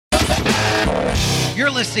You're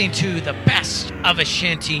listening to the best of a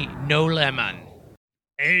shanty, no lemon.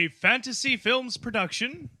 A fantasy films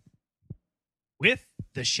production with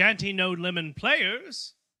the Shanty No Lemon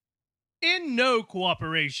players in no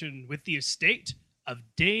cooperation with the estate of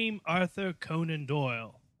Dame Arthur Conan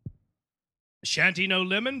Doyle. Shanty No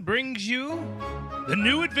Lemon brings you the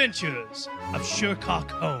new adventures of Sherlock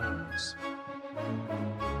Holmes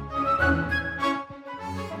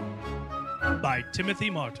by Timothy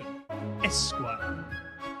Martin, Esquire.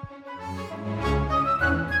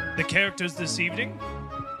 The characters this evening: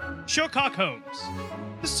 Sherlock Holmes,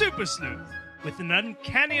 the super sleuth with an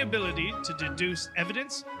uncanny ability to deduce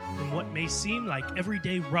evidence from what may seem like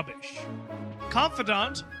everyday rubbish.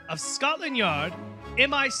 Confidant of Scotland Yard,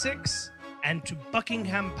 MI6, and to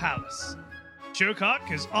Buckingham Palace.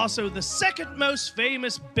 Sherlock is also the second most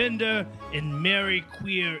famous bender in Merry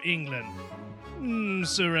Queer England.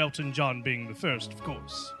 Sir Elton John being the first, of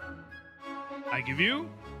course. I give you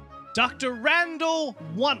Dr. Randall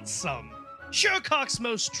Wansome, Sherlock's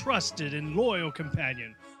most trusted and loyal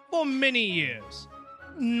companion for many years.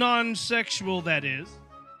 Non-sexual, that is.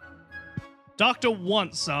 Dr.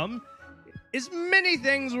 Wansome is many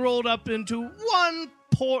things rolled up into one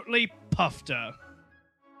portly puffer.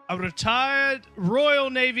 A retired Royal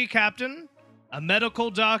Navy captain, a medical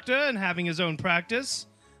doctor and having his own practice,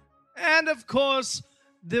 and of course,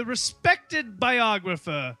 the respected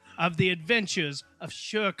biographer of the adventures of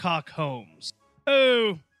Sherlock Holmes.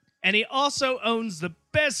 Oh, and he also owns the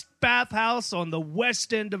best bathhouse on the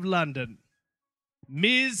West End of London.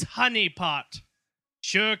 Ms. Honeypot,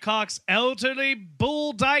 Sherlock's elderly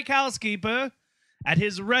bull dyke housekeeper at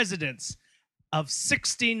his residence of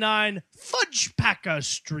 69 Fudgepacker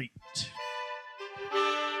Street.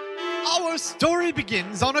 Our story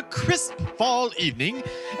begins on a crisp fall evening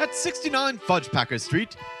at 69 Fudgepacker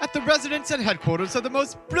Street at the residence and headquarters of the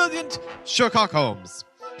most brilliant Sherlock Holmes.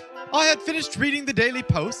 I had finished reading the Daily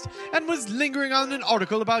Post and was lingering on an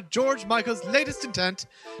article about George Michael's latest intent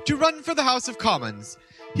to run for the House of Commons,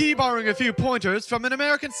 he borrowing a few pointers from an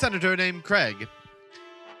American senator named Craig,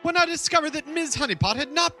 when I discovered that Ms. Honeypot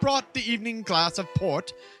had not brought the evening glass of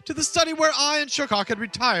port to the study where I and Sherlock had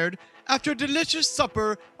retired after a delicious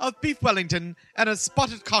supper of beef Wellington and a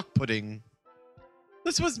spotted cock pudding.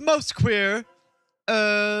 This was most queer,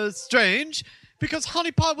 strange, because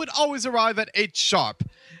Honeypot would always arrive at 8 sharp,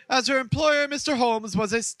 as her employer, Mr. Holmes,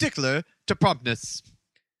 was a stickler to promptness.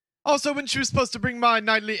 Also, when she was supposed to bring my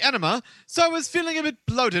nightly enema, so I was feeling a bit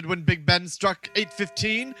bloated when Big Ben struck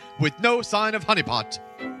 8:15 with no sign of Honeypot.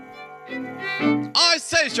 I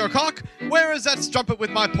say, Sherlock, where is that strumpet with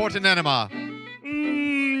my port and enema?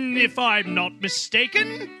 If I'm not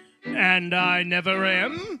mistaken, and I never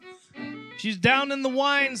am, she's down in the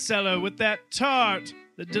wine cellar with that tart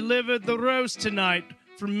that delivered the roast tonight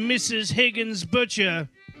from Mrs. Higgins' butcher.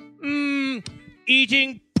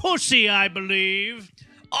 Eating pussy, I believe.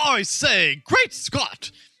 I say, great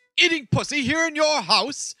Scott! Eating pussy here in your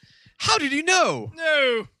house? How did you know?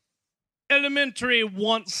 No. Elementary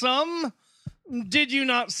want some. Did you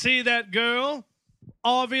not see that girl?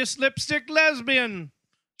 Obvious lipstick lesbian.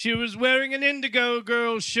 She was wearing an Indigo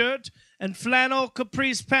Girl shirt and flannel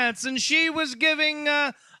caprice pants, and she was giving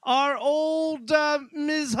our old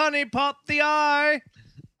Miss Honeypot the eye.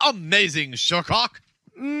 Amazing, Sherlock.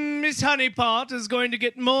 Miss Honeypot is going to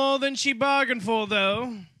get more than she bargained for,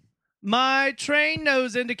 though. My trained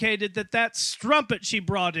nose indicated that strumpet she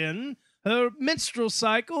brought in, her menstrual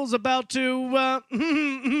cycle's about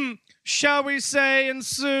to, shall we say,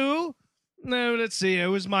 ensue? No, let's see, it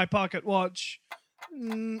was my pocket watch.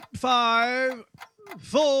 5,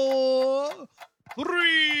 4, 3,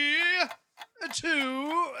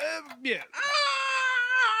 2, yeah.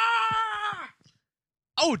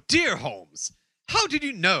 Oh, dear, Holmes. How did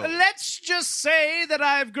you know? Let's just say that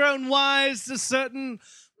I've grown wise to certain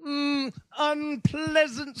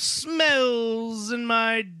unpleasant smells in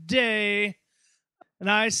my day, and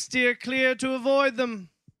I steer clear to avoid them.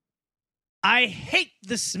 I hate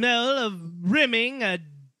the smell of rimming a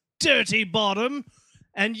dirty bottom,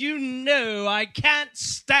 and you know I can't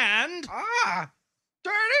stand...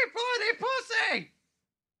 Dirty bloody pussy!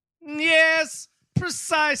 Yes,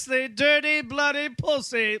 precisely, dirty bloody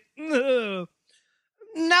pussy. Ugh.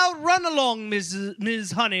 Now run along,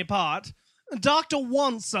 Ms. Honeypot. Dr.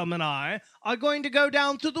 Wansome and I are going to go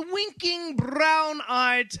down to the Winking Brown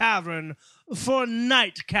Eye Tavern for a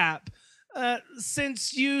nightcap,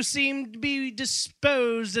 since you seem to be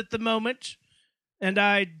disposed at the moment. And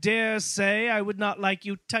I dare say I would not like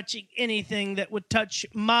you touching anything that would touch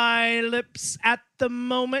my lips at the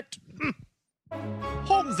moment.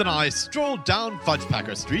 Holmes and I strolled down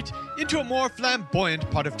Fudgepacker Street into a more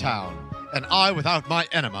flamboyant part of town, and I without my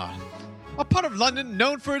enema. A part of London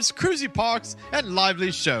known for its cruisy parks and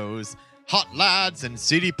lively shows, hot lads and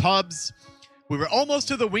seedy pubs. We were almost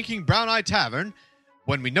to the Winking Brown-Eye Tavern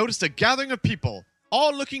when we noticed a gathering of people,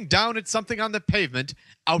 all looking down at something on the pavement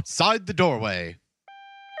outside the doorway.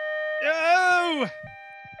 Oh!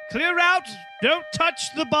 Clear out! Don't touch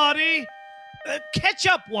the body! Catch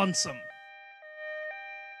up, Wansome!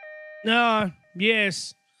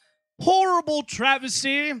 Yes. Horrible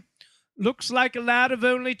travesty. Looks like a lad of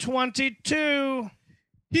only 22.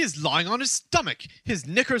 He is lying on his stomach. His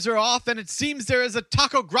knickers are off, and it seems there is a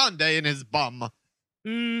taco grande in his bum.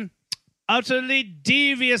 Utterly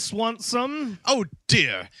devious, Wansome. Oh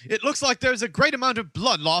dear, it looks like there's a great amount of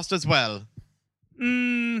blood lost as well.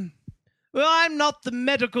 Well, I'm not the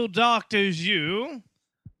medical doctor as you,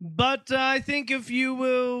 but I think if you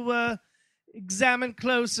will examine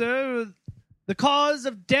closer, the cause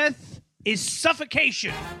of death is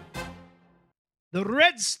suffocation. The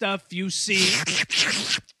red stuff you see...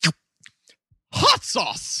 Hot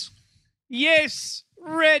sauce! Yes,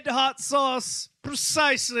 red hot sauce,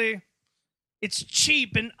 precisely. Its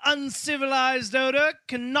cheap and uncivilized odor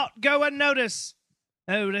cannot go unnoticed.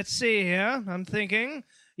 Oh, let's see here. I'm thinking.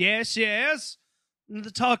 Yes.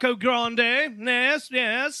 The taco grande. Yes.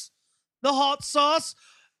 The hot sauce.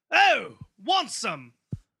 Oh, want some?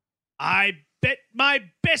 I bet my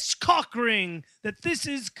best cock ring that this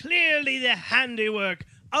is clearly the handiwork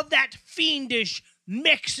of that fiendish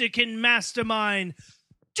Mexican mastermind,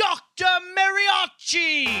 Dr.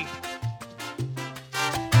 Mariachi!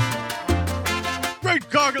 Great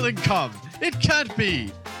gargling cum! It can't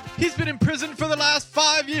be! He's been in prison for the last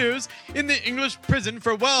 5 years in the English prison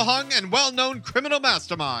for well-hung and well-known criminal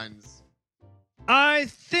masterminds. I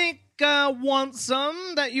think,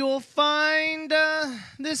 Wansome, that you'll find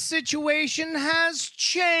this situation has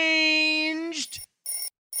changed.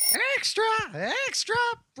 Extra!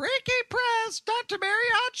 Breaking press! Dr.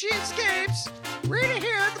 Mariachi escapes! Read it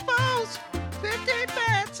here in the post! 15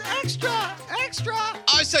 pence! Extra!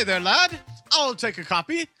 I say there, lad. I'll take a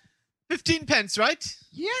copy. 15 pence, right?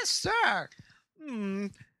 Yes, sir!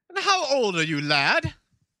 And how old are you, lad?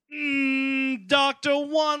 Doctor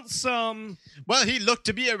Wansome. Well, he looked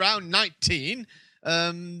to be around 19.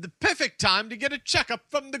 The perfect time to get a checkup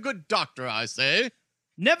from the good doctor, I say.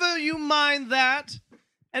 Never you mind that.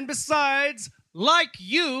 And besides, like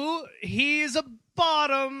you, he's a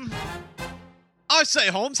bottom. I say,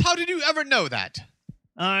 Holmes, how did you ever know that?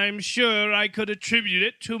 I'm sure I could attribute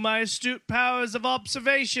it to my astute powers of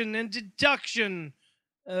observation and deduction.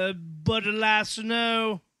 But alas,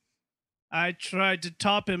 no. I tried to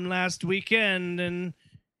top him last weekend, and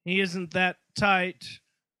he isn't that tight.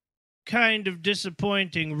 Kind of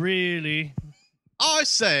disappointing, really. I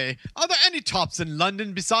say, are there any tops in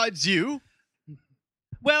London besides you?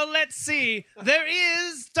 Well, let's see. There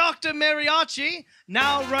is Dr. Mariachi,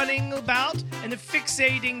 now running about and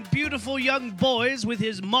fixating beautiful young boys with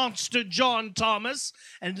his monster John Thomas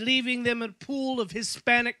and leaving them a pool of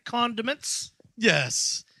Hispanic condiments.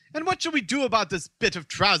 Yes. And what shall we do about this bit of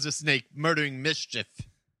trouser snake murdering mischief?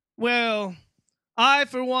 Well, I,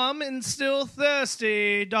 for one, am still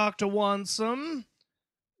thirsty, Dr. Wansome.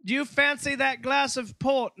 Do you fancy that glass of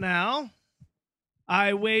port now?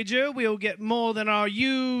 I wager we'll get more than our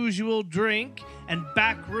usual drink and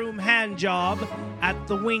backroom handjob at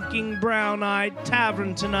the Winking Brown-Eyed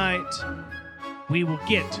Tavern tonight. We will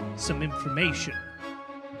get some information.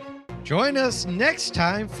 Join us next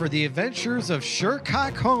time for the adventures of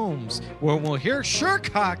Sherlock Holmes, where we'll hear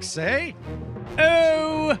Sherlock say,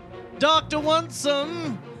 Oh, Dr.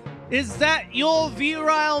 Wansome, is that your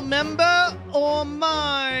virile member or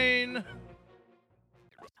mine?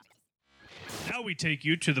 Now we take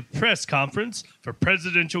you to the press conference for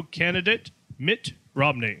presidential candidate Mitt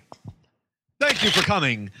Romney. Thank you for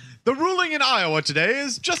coming. The ruling in Iowa today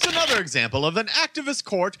is just another example of an activist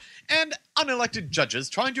court and unelected judges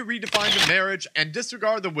trying to redefine the marriage and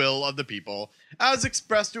disregard the will of the people, as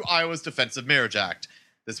expressed through Iowa's Defense of Marriage Act.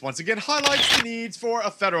 This once again highlights the needs for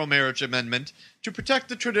a federal marriage amendment to protect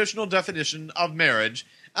the traditional definition of marriage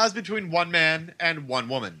as between one man and one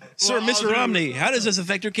woman. Sir, Mr. Romney, how does this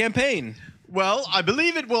affect your campaign? Well, I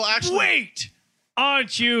believe it will actually... Wait!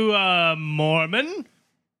 Aren't you a Mormon?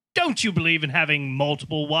 Don't you believe in having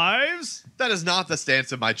multiple wives? That is not the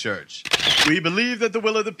stance of my church. We believe that the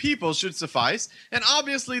will of the people should suffice, and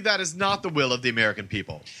obviously that is not the will of the American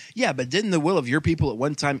people. Yeah, but didn't the will of your people at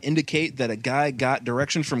one time indicate that a guy got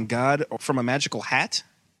directions from God from a magical hat?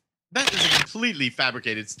 That is a completely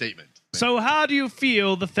fabricated statement. So how do you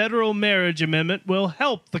feel the federal marriage amendment will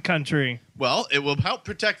help the country? Well, it will help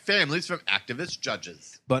protect families from activist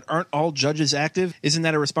judges. But aren't all judges active? Isn't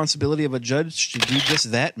that a responsibility of a judge to do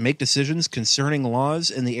just that, make decisions concerning laws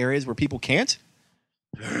in the areas where people can't?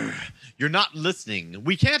 You're not listening.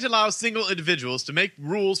 We can't allow single individuals to make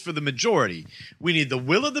rules for the majority. We need the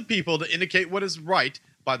will of the people to indicate what is right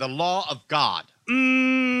by the law of God.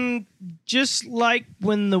 Just like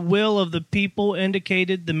when the will of the people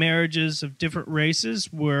indicated the marriages of different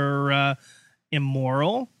races were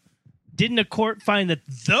immoral, didn't a court find that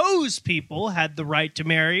those people had the right to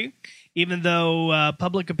marry, even though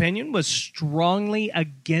public opinion was strongly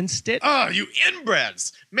against it? Ah, you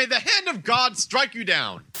inbreds! May the hand of God strike you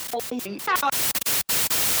down!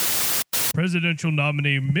 Presidential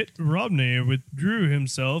nominee Mitt Romney withdrew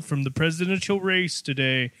himself from the presidential race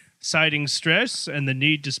today, citing stress and the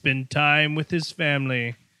need to spend time with his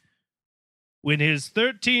family. When his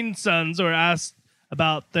 13 sons were asked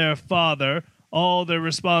about their father, all their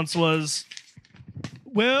response was,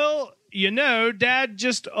 "Well, you know, Dad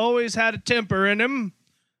just always had a temper in him.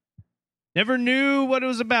 Never knew what it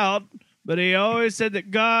was about, but he always said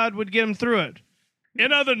that God would get him through it."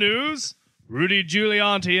 In other news, Rudy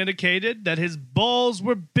Giuliani indicated that his balls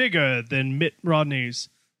were bigger than Mitt Romney's,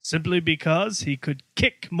 simply because he could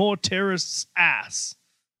kick more terrorists' ass.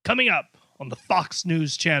 Coming up on the Fox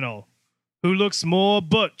News channel, who looks more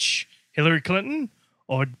butch, Hillary Clinton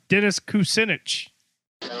or Dennis Kucinich?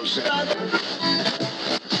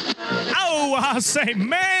 Oh, I say,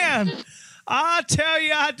 man, I tell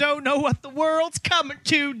you, I don't know what the world's coming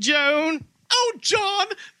to, Joan. Oh, John,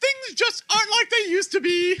 things just aren't like they used to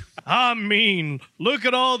be. I mean, look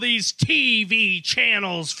at all these TV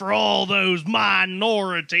channels for all those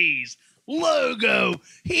minorities. Logo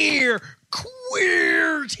here,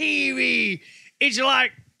 queer TV. It's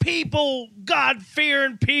like people,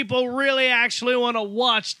 God-fearing people, really actually want to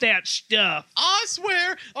watch that stuff. I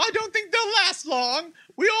swear, I don't think they'll last long.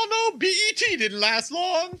 We all know BET didn't last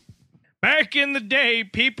long. Back in the day,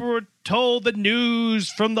 people were told the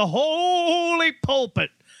news from the holy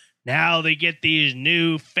pulpit. Now they get these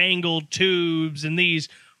newfangled tubes and these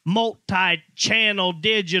multi-channel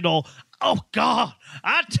digital. Oh, God,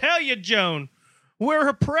 I tell you, Joan, we're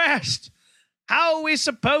oppressed. How are we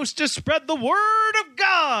supposed to spread the word of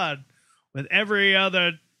God with every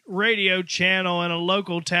other radio channel in a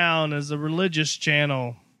local town as a religious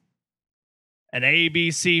channel? An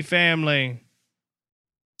ABC family,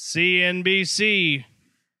 CNBC,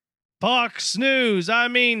 Fox News. I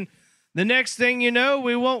mean, the next thing you know,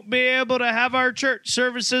 we won't be able to have our church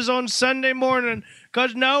services on Sunday morning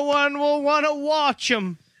because no one will want to watch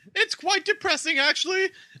them. It's quite depressing, actually.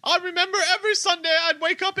 I remember every Sunday I'd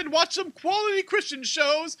wake up and watch some quality Christian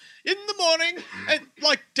shows in the morning, and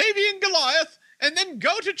like Davy and Goliath, and then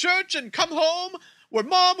go to church and come home where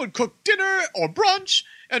Mom would cook dinner or brunch,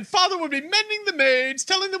 and Father would be mending the maids,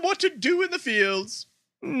 telling them what to do in the fields.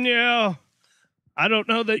 Yeah, I don't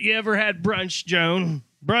know that you ever had brunch, Joan.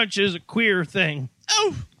 Brunch is a queer thing.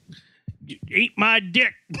 Oh, Eat my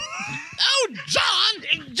dick. oh, John!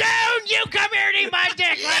 Joan, you come here and eat my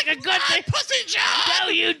dick like a good thing. Pussy, John!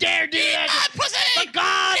 Don't you dare do Eat that. my pussy! For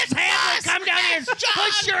God's It's hand, us! come down here and Yes, John!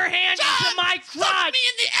 push your hand John! into my Fuck crotch. me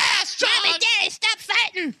in the ass, John! Mommy, Daddy, stop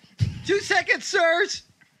fighting. 2 seconds, sirs.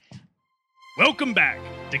 Welcome back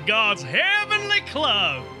to God's Heavenly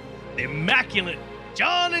Club. The Immaculate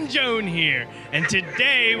John and Joan here. And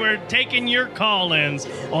today we're taking your call-ins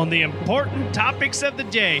on the important topics of the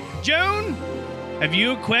day. Joan, have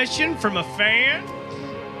you a question from a fan?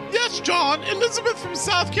 Yes, John. Elizabeth from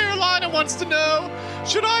South Carolina wants to know,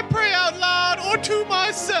 should I pray out loud or to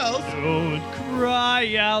myself? Don't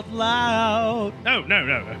cry out loud.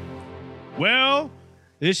 No. Well,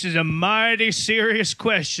 this is a mighty serious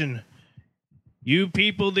question. You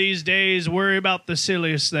people these days worry about the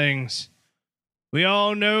silliest things. We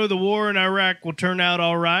all know the war in Iraq will turn out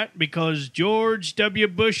all right because George W.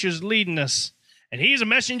 Bush is leading us, and he's a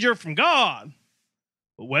messenger from God.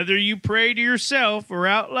 But whether you pray to yourself or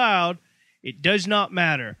out loud, it does not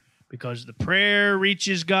matter because the prayer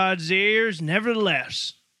reaches God's ears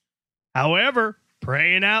nevertheless. However,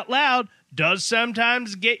 praying out loud does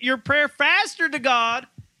sometimes get your prayer faster to God,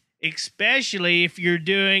 especially if you're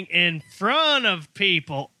doing in front of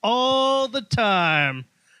people all the time.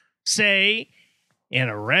 Say, in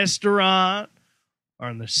a restaurant, or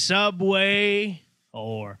in the subway,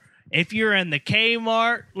 or if you're in the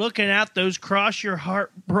Kmart looking at those cross your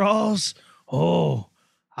heart bras. Oh,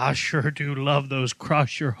 I sure do love those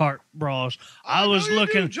cross your heart bras. I was know you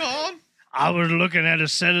looking do, John. I was looking at a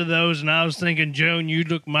set of those, and I was thinking, Joan, you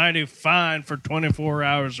look mighty fine for 24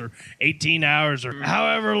 hours or 18 hours or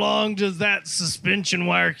however long does that suspension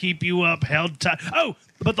wire keep you up held tight. Oh,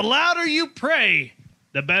 but the louder you pray,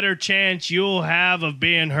 the better chance you'll have of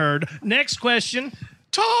being heard. Next question.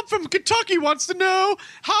 Tom from Kentucky wants to know,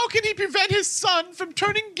 how can he prevent his son from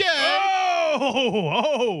turning gay?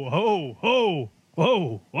 Oh.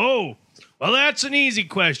 Well, that's an easy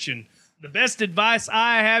question. The best advice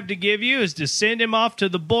I have to give you is to send him off to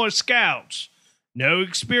the Boy Scouts. No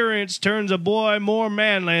experience turns a boy more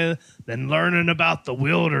manly than learning about the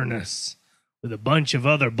wilderness with a bunch of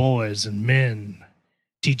other boys and men.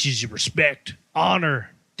 Teaches you respect,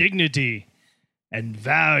 honor, dignity, and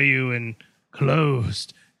value in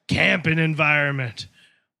closed camping environment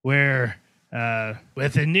where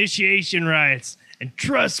with initiation rites and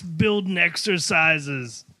trust building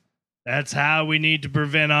exercises. That's how we need to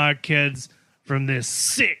prevent our kids from this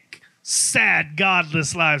sick, sad,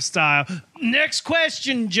 godless lifestyle. Next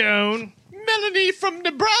question, Joan. Melanie from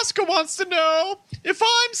Nebraska wants to know, if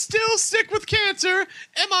I'm still sick with cancer,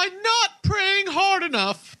 am I not praying hard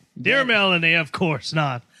enough? Dear Melanie, of course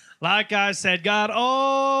not. Like I said, God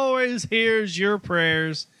always hears your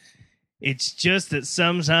prayers. It's just that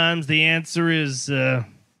sometimes the answer is, no.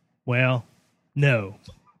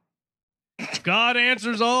 God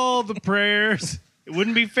answers all the prayers. It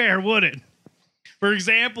wouldn't be fair, would it? For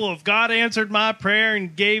example, if God answered my prayer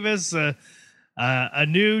and gave us a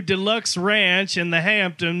new deluxe ranch in the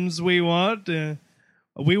Hamptons we want,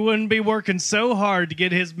 we wouldn't be working so hard to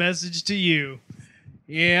get his message to you.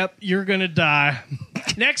 Yep, you're going to die.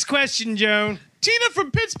 Next question, Joan. Tina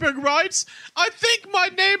from Pittsburgh writes, I think my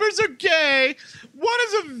neighbors are gay. One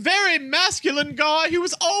is a very masculine guy who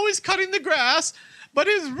is always cutting the grass, but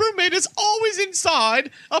his roommate is always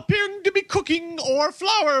inside, appearing to be cooking or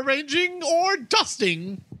flower arranging or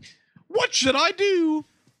dusting. What should I do?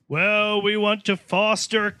 Well, we want to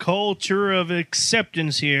foster a culture of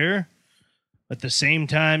acceptance here. At the same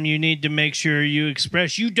time, you need to make sure you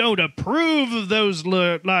express you don't approve of those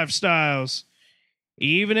lifestyles,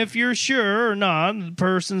 even if you're sure or not the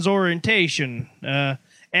person's orientation.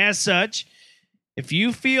 As such, if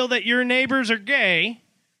you feel that your neighbors are gay,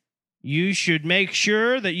 you should make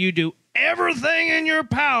sure that you do everything in your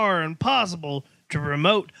power and possible to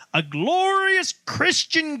promote a glorious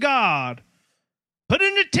Christian God. Put a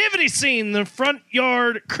nativity scene in the front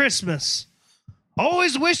yard at Christmas.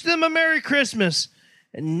 Always wish them a Merry Christmas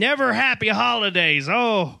and never happy holidays.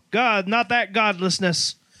 Oh, God, not that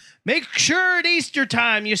godlessness. Make sure at Easter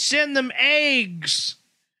time you send them eggs.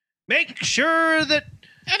 Make sure that...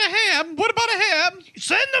 And a ham. What about a ham?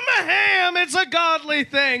 Send them a ham. It's a godly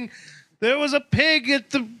thing. There was a pig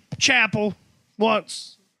at the chapel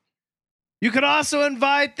once. You could also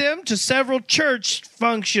invite them to several church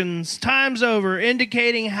functions times over,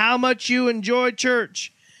 indicating how much you enjoy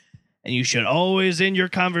church. And you should always end your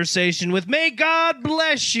conversation with, may God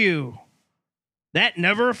bless you. That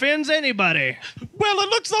never offends anybody. Well, it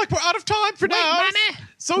looks like we're out of time for now. Mama.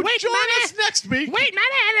 So Wait, join Mama. us next week. Wait, Mama,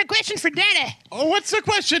 I have a question for Daddy. Oh, what's the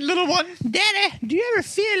question, little one? Daddy, do you ever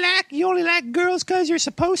feel like you only like girls because you're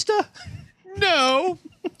supposed to? No.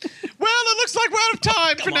 Well, it looks like we're out of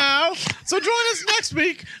time for now. So join us next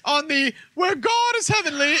week on the Where God is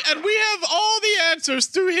Heavenly and we have all the answers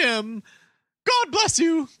through Him. God bless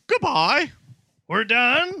you. Goodbye. We're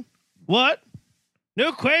done? What?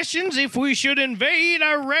 No questions if we should invade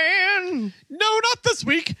Iran? No, not this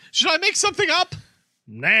week. Should I make something up?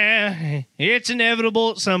 Nah, it's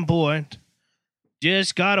inevitable at some point.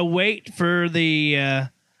 Just gotta wait for the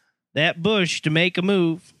that bush to make a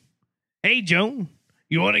move. Hey, Joan,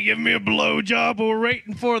 you want to give me a blowjob while we're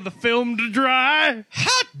waiting for the film to dry?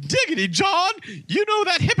 Hot diggity, John. You know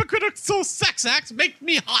that hypocritical sex acts make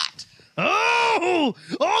me hot. Oh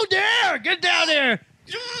there! Get down there!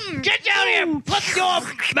 Get down here! Put your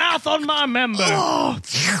mouth on my member! Oh.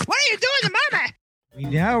 What are you doing to Mama? We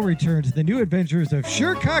now return to the new adventures of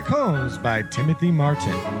Sherlock Holmes by Timothy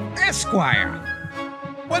Martin, Esquire.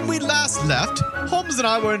 When we last left, Holmes and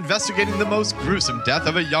I were investigating the most gruesome death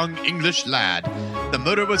of a young English lad. The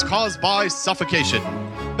murder was caused by suffocation.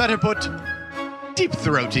 Better put,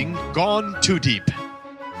 deep-throating gone too deep.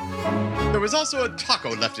 There was also a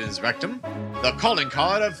taco left in his rectum, the calling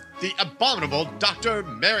card of the abominable Dr.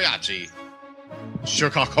 Mariachi,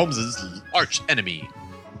 Sherlock Holmes's arch enemy.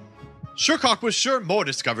 Sherlock was sure more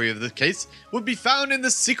discovery of the case would be found in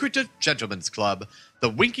the secret gentleman's club, the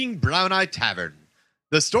Winking Brown Eye Tavern.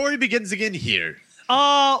 The story begins again here.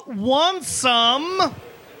 Want some?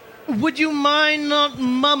 Would you mind not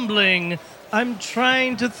mumbling? I'm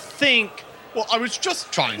trying to think. Well, I was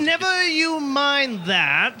just trying to... Never you mind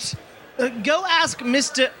that. Go ask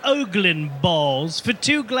Mr. Oglinballs for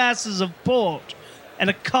 2 glasses of port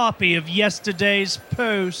and a copy of yesterday's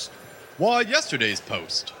Post. Why yesterday's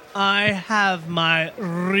Post? I have my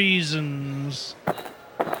reasons.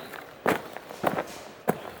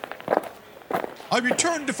 I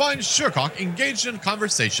returned to find Shercock engaged in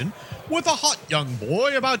conversation with a hot young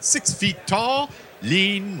boy about 6 feet tall,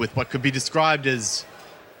 lean, with what could be described as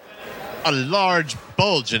a large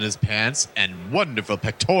bulge in his pants and wonderful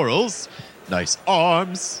pectorals, nice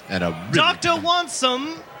arms, and a really... Dr.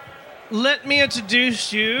 Wansome, let me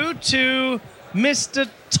introduce you to Mr.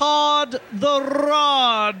 Todd the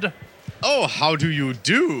Rod. Oh, how do you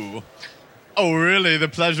do? Oh, really, the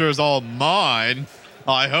pleasure is all mine,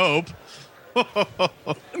 I hope.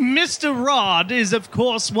 Mr. Rod is, of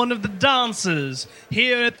course, one of the dancers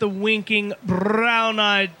here at the Winking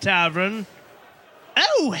Brown-Eyed Tavern.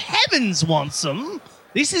 Oh, heavens, Wansome!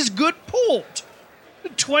 This is good port.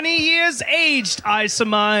 20 years aged, I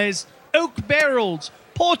surmise. Oak barrels,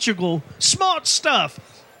 Portugal, smart stuff.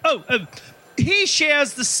 He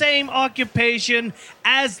shares the same occupation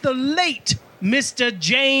as the late Mr.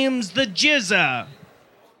 James the Jizzer.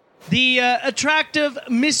 The attractive,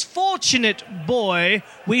 misfortunate boy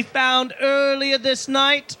we found earlier this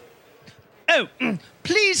night. Oh,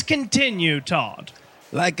 please continue, Todd.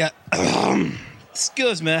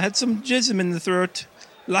 Excuse me, I had some jism in the throat.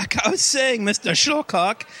 Like I was saying, Mr.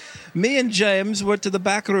 Shercock, me and James were to the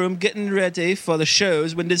back room getting ready for the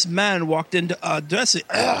shows when this man walked into our dressing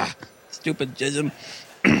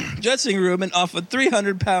room and offered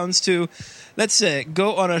 £300 to, let's say,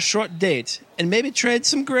 go on a short date and maybe trade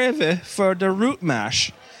some gravy for the root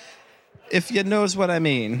mash, if you knows what I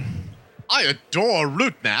mean. I adore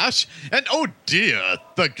root mash, and oh dear,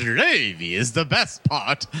 the gravy is the best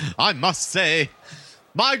part, I must say.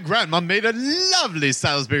 My grandma made a lovely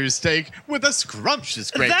Salisbury steak with a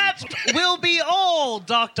scrumptious gravy. That will be all,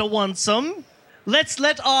 Dr. Wansome. Let's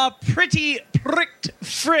let our pretty pricked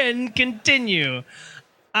friend continue.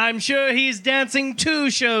 I'm sure he's dancing 2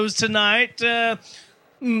 shows tonight. Now,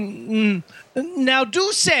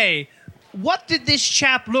 do say, what did this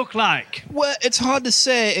chap look like? Well, it's hard to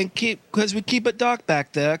say because we keep it dark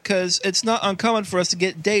back there, because it's not uncommon for us to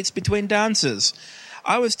get dates between dances.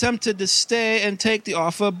 I was tempted to stay and take the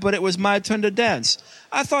offer, but it was my turn to dance.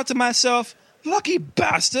 I thought to myself, lucky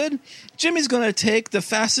bastard, Jimmy's going to take the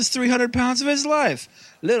fastest 300 pounds of his life.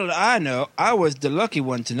 Little did I know, I was the lucky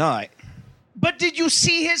one tonight. But did you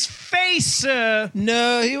see his face, sir?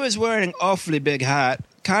 No, he was wearing an awfully big hat.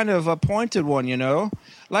 Kind of a pointed one, you know.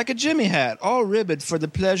 Like a Jimmy hat, all ribbed for the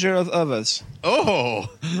pleasure of others. Oh,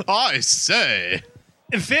 I say.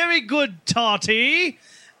 Very good, Totty.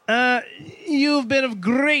 You've been of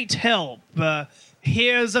great help.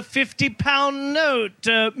 Here's a £50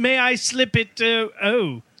 note. May I slip it?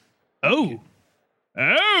 Oh,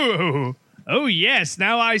 yes.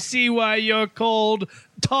 Now I see why you're called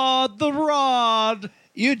Todd the Rod.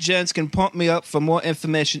 You gents can pump me up for more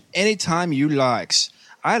information anytime you likes.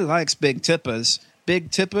 I likes big tippers.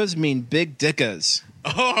 Big tippers mean big dickers.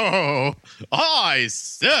 Oh, I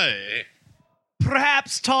say.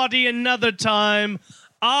 Perhaps, Toddy, another time.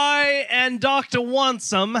 I and Dr.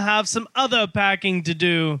 Wansome have some other packing to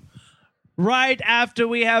do. Right after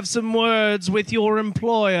we have some words with your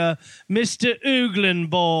employer, Mr.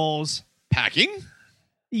 Oglinballs. Packing?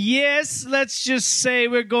 Yes, let's just say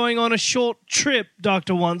we're going on a short trip,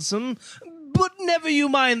 Dr. Wansome. But never you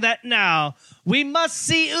mind that now. We must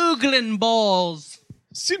see Oglinballs.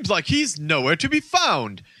 Seems like he's nowhere to be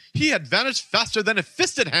found. He had vanished faster than a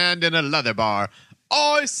fisted hand in a leather bar.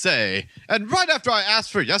 I say, and right after I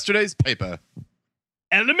asked for yesterday's paper.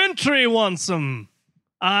 Elementary, Wansome.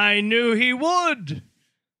 I knew he would.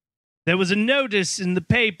 There was a notice in the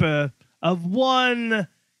paper of one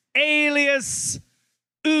alias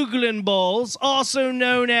Oglinballs, also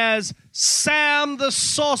known as Sam the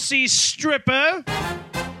Saucy Stripper,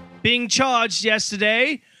 being charged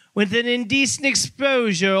yesterday with an indecent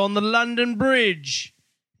exposure on the London Bridge.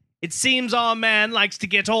 It seems our man likes to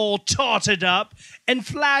get all totted up and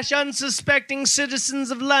flash unsuspecting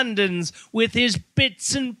citizens of London's with his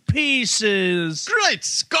bits and pieces. Great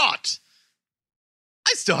Scott!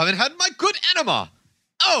 I still haven't had my good enema.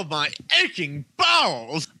 Oh, my aching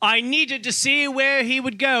bowels! I needed to see where he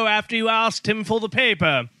would go after you asked him for the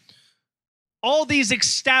paper. All these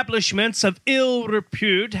establishments of ill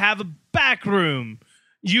repute have a back room,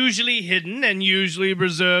 usually hidden and usually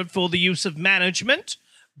reserved for the use of management,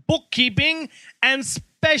 bookkeeping, and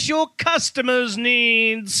special customers'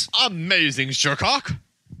 needs. Amazing, Shercock.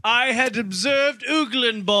 I had observed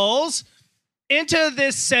Oglinballs enter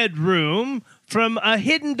this said room from a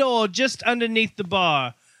hidden door just underneath the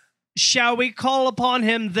bar. Shall we call upon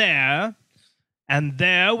him there? And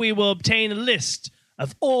there we will obtain a list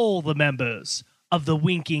of all the members of the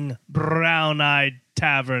Winking Brown-Eyed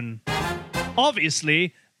Tavern.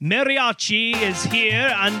 Obviously, Mariachi is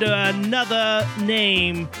here under another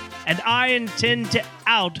name, and I intend to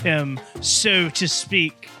out him, so to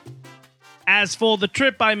speak. As for the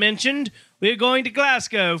trip I mentioned, we're going to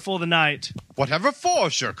Glasgow for the night. Whatever for,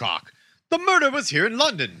 Shercock? The murder was here in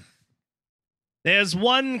London. There's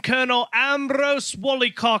one Colonel Ambrose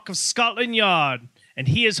Wallycock of Scotland Yard, and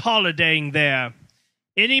he is holidaying there.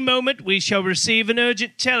 Any moment we shall receive an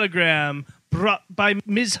urgent telegram brought by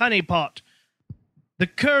Ms. Honeypot. The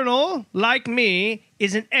Colonel, like me,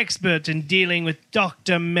 is an expert in dealing with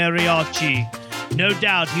Dr. Mariachi. No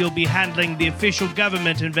doubt he'll be handling the official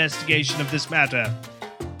government investigation of this matter.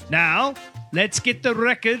 Now, let's get the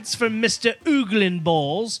records from Mr. Ooglin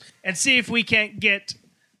Balls and see if we can't get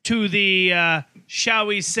to the, shall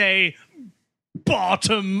we say,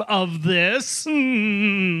 bottom of this.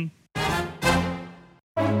 Will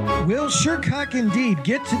Shercock indeed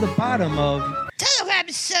get to the bottom of... Telegram,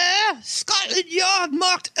 sir! Scotland Yard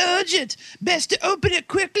marked urgent. Best to open it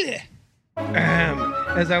quickly.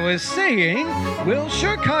 As I was saying, will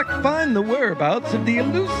Shercock find the whereabouts of the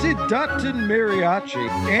elusive Dr. Mariachi?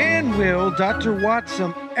 And will Dr.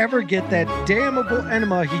 Watson ever get that damnable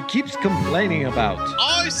enema he keeps complaining about?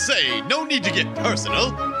 I say, no need to get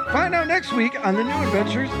personal. Find out next week on the new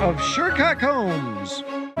adventures of Shercock Holmes.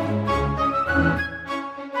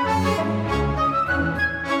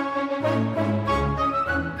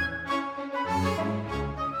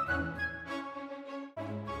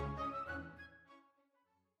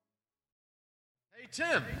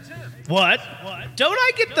 Tim, What? Don't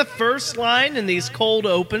I get the first line in these cold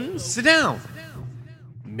opens? sit down.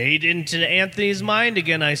 Made into Anthony's mind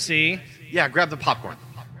again, I see. Yeah, grab the popcorn.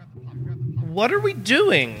 What are we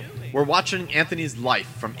doing? We're watching Anthony's life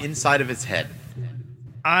from inside of his head.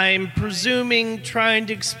 I'm presuming trying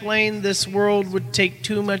to explain this world would take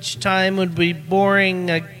too much time, would be boring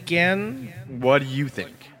again? What do you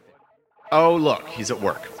think? Oh, look, he's at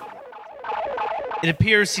work. It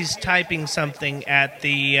appears he's typing something at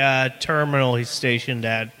the terminal he's stationed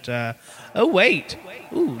at. Oh, wait.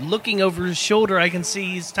 Ooh, looking over his shoulder, I can see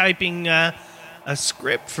he's typing a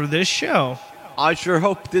script for this show. I sure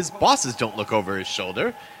hope his bosses don't look over his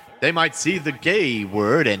shoulder. They might see the gay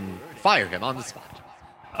word and fire him on the spot.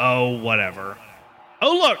 Oh, whatever.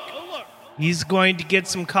 Oh, look. He's going to get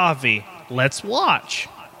some coffee. Let's watch.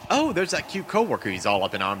 Oh, there's that cute coworker he's all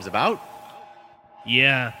up in arms about.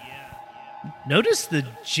 Yeah. Notice the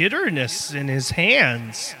jitterness in his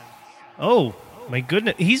hands. Oh, my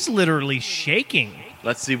goodness. He's literally shaking.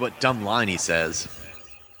 Let's see what dumb line he says.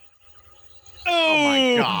 Oh,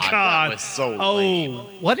 my God, that was so lame. Oh,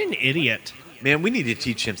 what an idiot. Man, we need to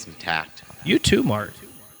teach him some tact. You too, Mart.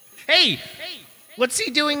 Hey, what's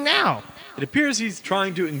he doing now? It appears he's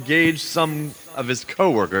trying to engage some of his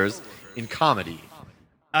coworkers in comedy.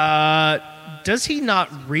 Does he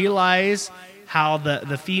not realize how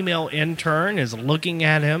the female intern is looking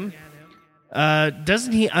at him?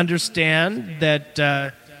 Doesn't he understand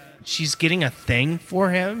that she's getting a thing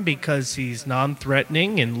for him because he's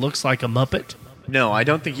non-threatening and looks like a Muppet? No, I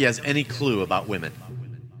don't think he has any clue about women.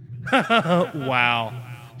 Wow.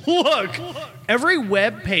 Look, every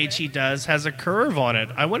web page he does has a curve on it.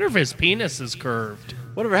 I wonder if his penis is curved.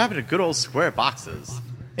 Whatever happened to good old square boxes?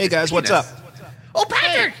 Hey guys, what's up? Oh,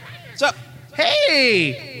 Patrick! What's up?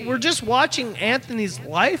 Hey! We're just watching Anthony's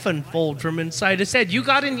life unfold from inside his head. You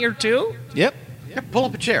got in here too? Yep. Yeah, pull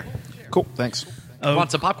up a chair. Cool. Thanks. Want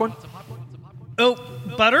some popcorn? Oh,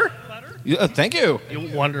 butter? Yeah, thank you.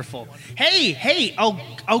 You're wonderful. Hey!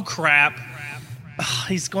 Oh, crap. Ugh,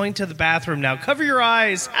 he's going to the bathroom now. Cover your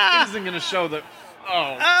eyes. It isn't going to show the...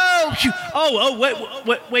 Oh.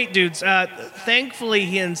 Wait, dudes. Thankfully,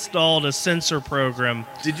 he installed a censor program.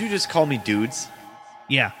 Did you just call me dudes?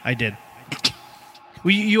 Yeah, I did.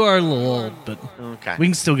 Well, you are a little old, but Okay. we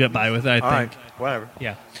can still get by with it, I think. All right, whatever.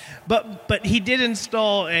 Yeah. But he did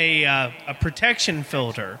install a protection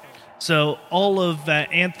filter. So all of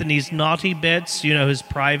Anthony's naughty bits, his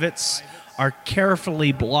privates, are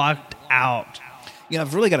carefully blocked out. Yeah,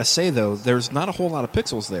 I've really got to say, though, there's not a whole lot of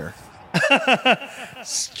pixels there.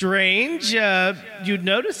 Strange. You'd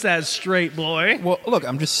notice that, straight boy. Well, look,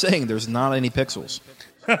 I'm just saying there's not any pixels.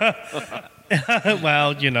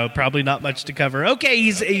 Well, probably not much to cover. Okay,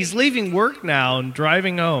 he's leaving work now and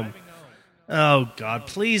driving home. Oh, God,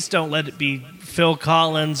 please don't let it be Phil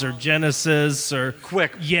Collins or Genesis or...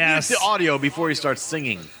 Quick, Yes. use the audio before he starts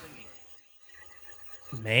singing.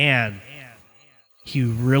 Man. He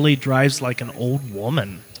really drives like an old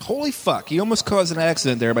woman. Holy fuck, he almost caused an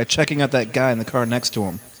accident there by checking out that guy in the car next to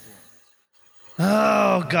him.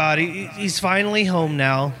 Oh, God, he's finally home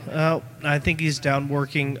now. I think he's down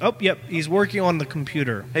working. Oh, yep, he's working on the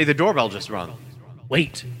computer. Hey, the doorbell just rung.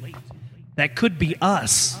 Wait, that could be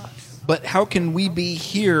us. But how can we be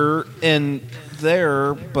here and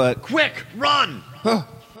there, but... Quick, run!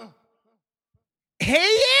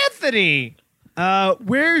 Hey, Anthony!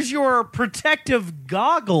 Where's your protective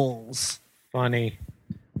goggles? Funny.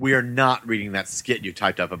 We are not reading that skit you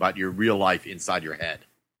typed up about your real life inside your head.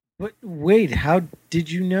 But wait, how did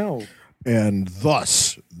you know? And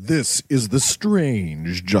thus, this is the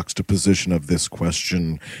strange juxtaposition of this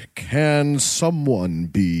question. Can someone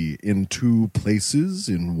be in two places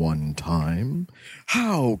in one time?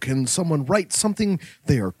 How can someone write something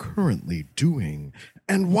they are currently doing?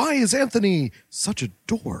 And why is Anthony such a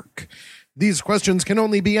dork? These questions can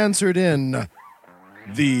only be answered in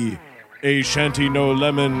the A Shanty No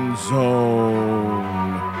Lemon Zone.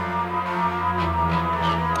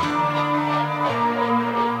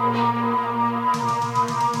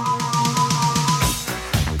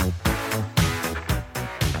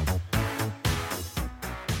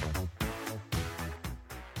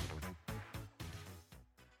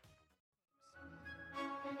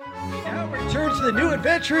 Now return to the new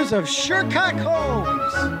adventures of Sherlock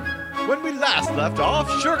Holmes. When we last left off,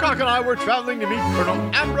 Shercock and I were traveling to meet Colonel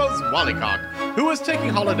Ambrose Wallycock, who was taking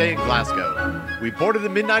holiday in Glasgow. We boarded the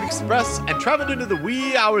Midnight Express and traveled into the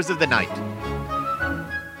wee hours of the night.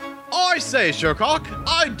 I say, Shercock,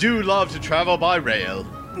 I do love to travel by rail.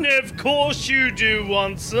 Of course you do,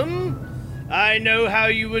 Wansome. I know how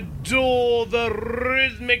you adore the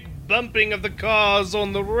rhythmic bumping of the cars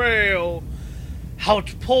on the rail. How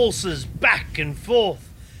it pulses back and forth,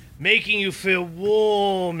 making you feel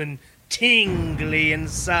warm and tingly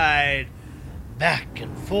inside. Back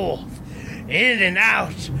and forth, in and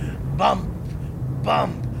out, bump,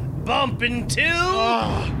 bump, bump until...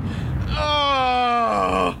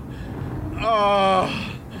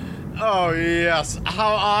 Oh, yes,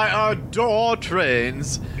 how I adore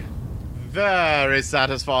trains. Very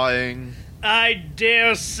satisfying. I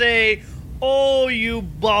dare say all you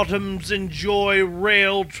bottoms enjoy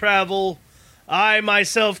rail travel. I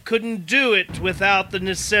myself couldn't do it without the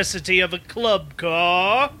necessity of a club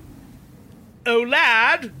car. Oh,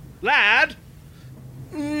 lad, I'll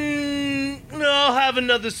have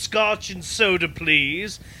another scotch and soda,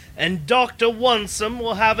 please. And Dr. Wansome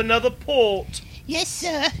will have another port. Yes,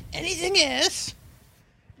 sir. Anything else?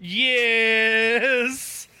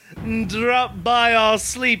 Yes. Drop by our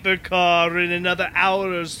sleeper car in another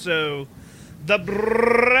hour or so. The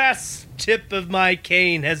brass tip of my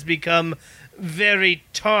cane has become very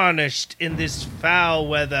tarnished in this foul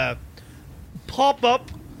weather. Pop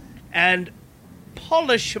up and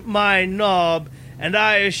polish my knob, and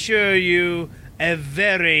I assure you a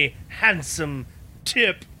very handsome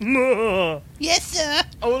tip. Yes, sir.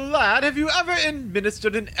 Oh, lad, have you ever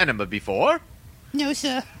administered an enema before? No,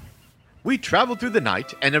 sir. We traveled through the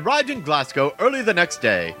night and arrived in Glasgow early the next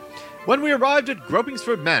day. When we arrived at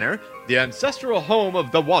Gropingsford Manor, the ancestral home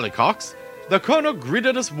of the Wallycocks, the colonel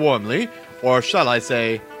greeted us warmly, or shall I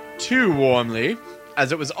say, too warmly,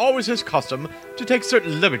 as it was always his custom to take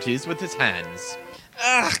certain liberties with his hands.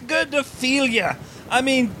 Ah, good to feel ya. I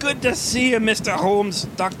mean, good to see you, Mr. Holmes,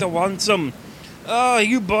 Dr. Wansome. Oh,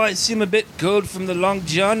 you boys seem a bit cold from the long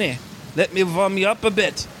journey. Let me warm you up a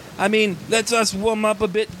bit. I mean, let us warm up a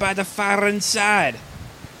bit by the fire inside.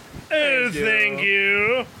 Oh, thank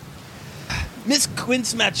you. Miss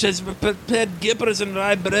Quincematch has prepared gippers and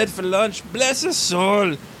rye bread for lunch. Bless her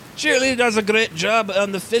soul. Shirley does a great job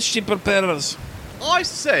on the fish she prepares. I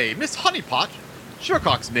say, Miss Honeypot,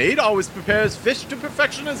 Shercock's maid always prepares fish to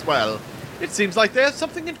perfection as well. It seems like they have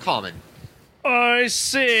something in common. I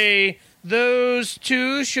see. Those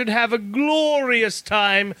two should have a glorious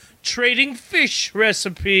time trading fish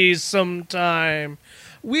recipes sometime.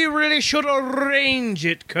 We really should arrange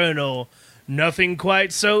it, Colonel. Nothing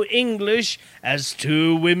quite so English as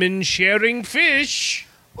two women sharing fish.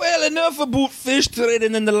 Well, enough about fish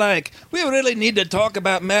trading and the like. We really need to talk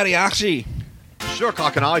about mariachi.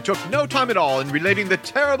 Shercock and I took no time at all in relating the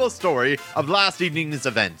terrible story of last evening's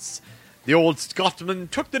events. The old Scotsman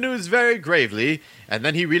took the news very gravely, and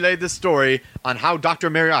then he relayed the story on how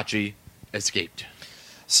Dr. Mariachi escaped.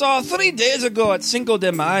 So 3 days ago at Cinco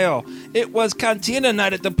de Mayo, it was cantina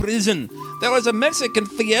night at the prison. There was a Mexican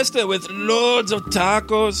fiesta with loads of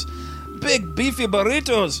tacos, big beefy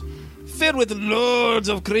burritos, filled with loads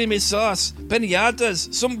of creamy sauce,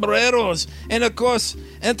 piñatas, sombreros, and of course,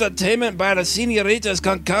 entertainment by the senoritas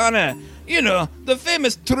con carne. You know, the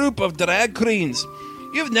famous troupe of drag queens.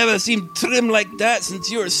 You've never seen trim like that since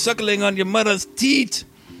you were suckling on your mother's teat.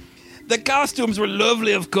 The costumes were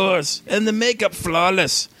lovely, of course, and the makeup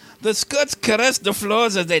flawless. The Scots caressed the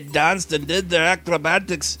floors as they danced and did their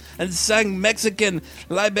acrobatics and sang Mexican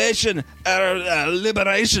liberation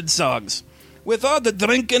songs. With all the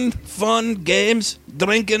drinking, fun, games,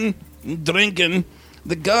 drinking,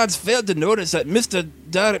 the gods failed to notice that Mr.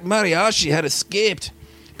 Mariachi had escaped,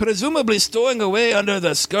 presumably stowing away under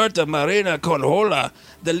the skirt of Marina Cornhola,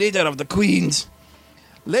 the leader of the Queens.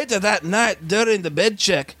 Later that night, during the bed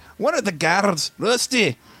check, one of the guards,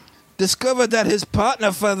 Rusty, discovered that his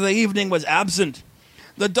partner for the evening was absent.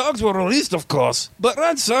 The dogs were released, of course, but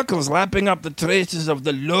ran circles lapping up the traces of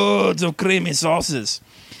the loads of creamy sauces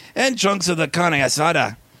and chunks of the carne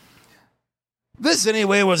asada. This,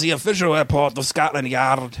 anyway, was the official report of Scotland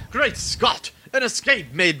Yard. Great Scott! An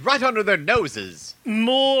escape made right under their noses.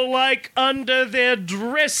 More like under their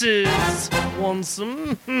dresses,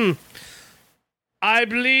 Wansome. I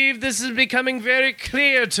believe this is becoming very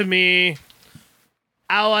clear to me.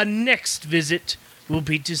 Our next visit will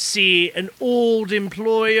be to see an old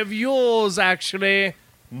employee of yours, actually.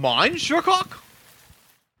 Mine, Shercock?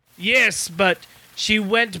 Yes, but she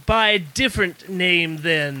went by a different name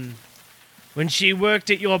then. When she worked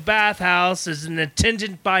at your bathhouse as an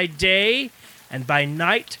attendant by day, and by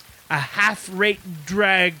night, a half-rate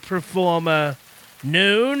drag performer,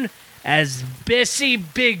 known as Bessie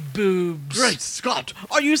Big Boobs. Great Scott!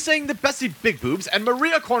 Are you saying that Bessie Big Boobs and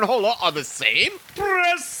Maria Cornhola are the same?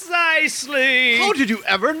 Precisely! How did you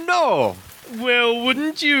ever know? Well,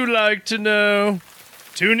 wouldn't you like to know?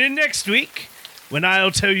 Tune in next week, when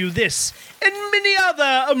I'll tell you this and many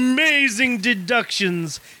other amazing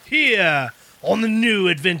deductions here on the new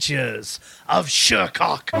adventures of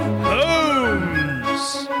Shercock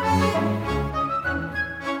Holmes.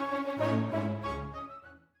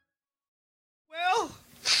 Well,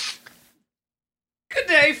 good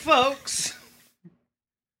day, folks.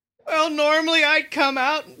 Well, normally I'd come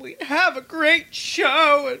out and we'd have a great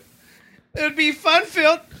show and it'd be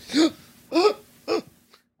fun-filled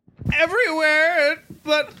everywhere,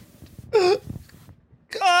 but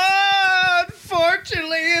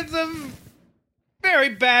unfortunately, it's a very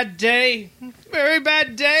bad day. Very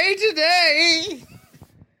bad day today.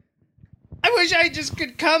 I wish I just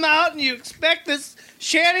could come out and you expect this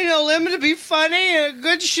Shanty No Limit to be funny and a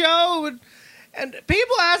good show. And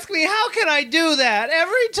people ask me, how can I do that?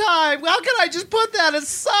 Every time. How can I just put that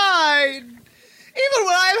aside? Even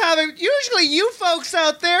when I'm having... Usually you folks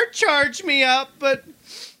out there charge me up, but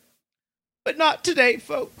not today,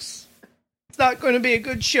 folks. It's not going to be a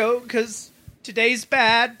good show because today's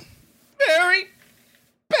bad. Very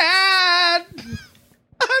bad.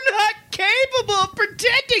 I'm not capable of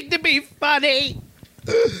pretending to be funny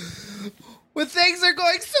when things are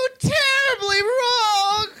going so terribly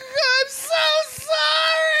wrong. I'm so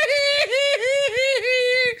sorry.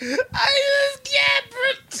 I just can't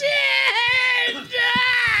pretend.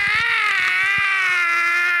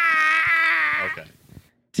 Okay.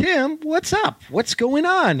 Tim, what's up? What's going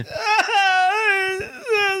on?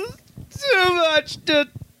 Too much to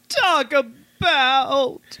talk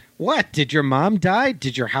about. What? Did your mom die?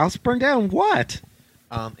 Did your house burn down? What?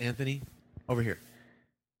 Anthony, over here.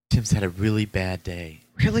 Tim's had a really bad day.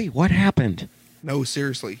 Really? What happened? No,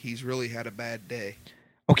 seriously, he's really had a bad day.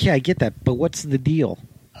 Okay, I get that, but what's the deal?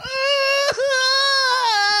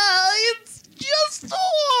 It's just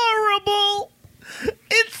horrible.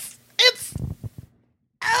 It's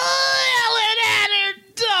Ellen had her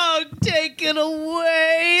dog taken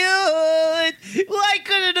away. Why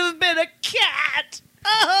couldn't it have been a cat?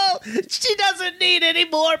 Oh, she doesn't need any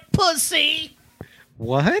more pussy.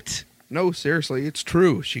 What? No, seriously, it's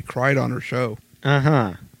true. She cried on her show.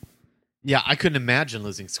 Uh-huh. Yeah, I couldn't imagine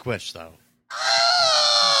losing Squish, though.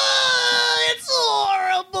 It's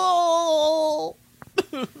horrible.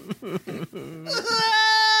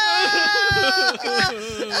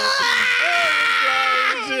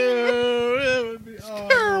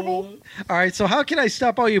 Terrible. All right, so how can I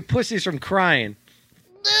stop all you pussies from crying?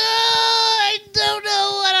 I don't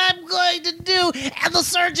know what I'm going to do. And the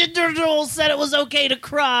Surgeon General said it was okay to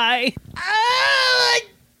cry. I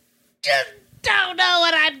just don't know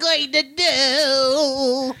what I'm going to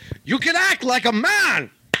do. You can act like a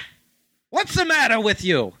man! What's the matter with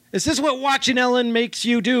you? Is this what watching Ellen makes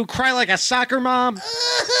you do? Cry like a soccer mom?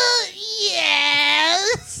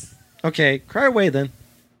 Yes. Okay, cry away then.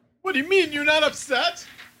 What do you mean you're not upset?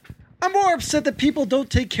 I'm more upset that people don't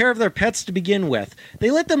take care of their pets to begin with. They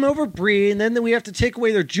let them overbreed, and then we have to take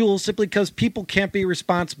away their jewels simply because people can't be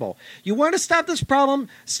responsible. You want to stop this problem?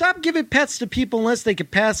 Stop giving pets to people unless they can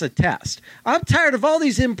pass a test. I'm tired of all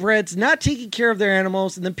these inbreds not taking care of their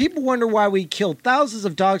animals, and then people wonder why we kill thousands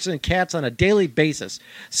of dogs and cats on a daily basis.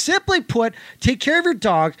 Simply put, take care of your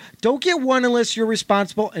dog, don't get one unless you're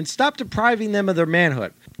responsible, and stop depriving them of their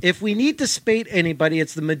manhood. If we need to spate anybody,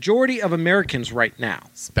 it's the majority of Americans right now.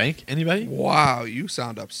 Spank anybody? Wow, you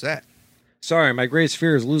sound upset. Sorry, my greatest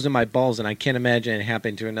fear is losing my balls, and I can't imagine it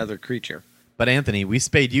happening to another creature. But Anthony, we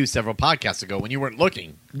spayed you several podcasts ago when you weren't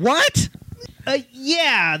looking. What?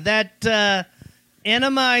 Yeah, that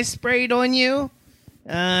enema I sprayed on you,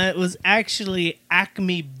 it was actually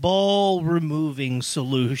Acme ball removing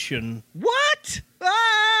solution. What?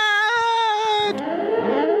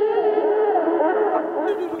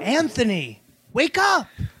 Anthony, wake up!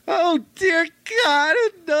 Oh, dear God,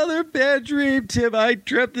 another bad dream, Tim. I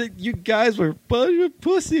dreamt that you guys were a bunch of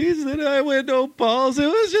pussies and I went no balls. It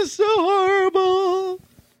was just so horrible.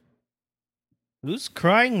 Who's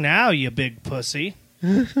crying now, you big pussy?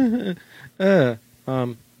 Touche.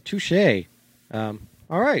 All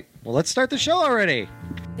right, well, let's start the show already.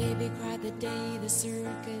 Baby cried the day the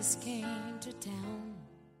circus came to town.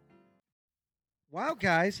 Wow,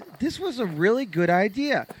 guys, this was a really good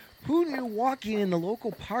idea. Who knew walking in the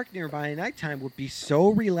local park nearby at nighttime would be so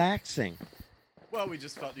relaxing? Well, we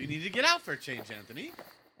just felt you needed to get out for a change, Anthony.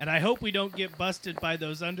 And I hope we don't get busted by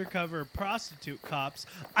those undercover prostitute cops.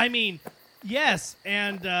 I mean, yes,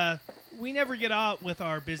 and we never get out with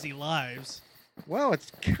our busy lives. Well,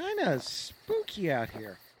 it's kind of spooky out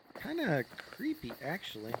here. Kind of creepy,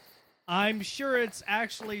 actually. I'm sure it's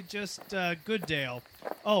actually just Gooddale.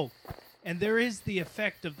 Oh, and there is the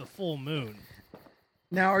effect of the full moon.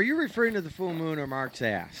 Now, are you referring to the full moon or Mark's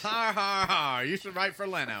ass? Ha ha ha! You should write for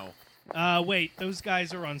Leno. Wait, those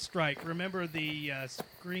guys are on strike. Remember the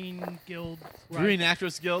Screen Guild? Screen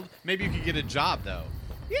Actress Guild? Maybe you could get a job, though.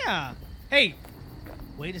 Yeah. Hey,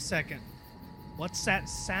 wait a second. What's that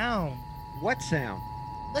sound? What sound?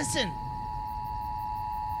 Listen.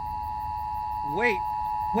 Wait,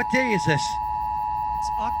 what day is this? It's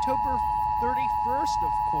October 31st,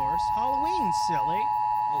 of course. Halloween, silly.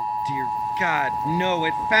 Oh, dear God, no,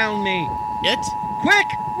 it found me. It? Quick,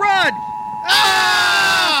 run!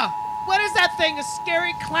 Ah! What is that thing? A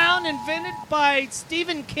scary clown invented by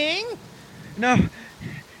Stephen King? No,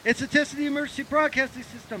 it's a test of the emergency broadcasting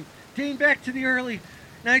system, dating back to the early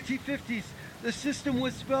 1950s. The system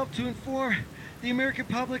was developed to inform the American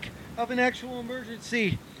public of an actual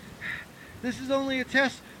emergency. This is only a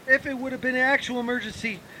test. If it would have been an actual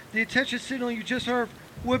emergency, the attention signal you just heard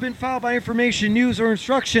would have been followed by information, news, or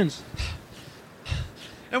instructions.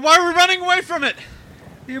 And why are we running away from it?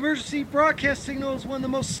 The emergency broadcast signal is one of the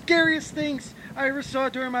most scariest things I ever saw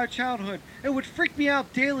during my childhood. It would freak me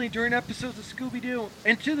out daily during episodes of Scooby-Doo.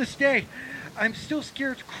 And to this day, I'm still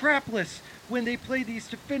scared crapless when they play these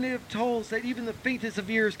definitive tolls that even the faintest of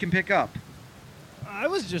ears can pick up. I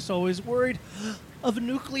was just always worried of a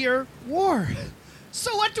nuclear war.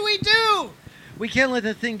 So what do we do? We can't let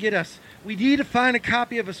the thing get us. We need to find a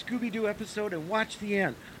copy of a Scooby-Doo episode and watch the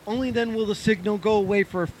end. Only then will the signal go away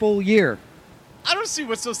for a full year. I don't see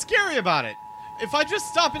what's so scary about it. If I just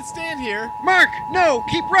stop and stand here... Mark, no,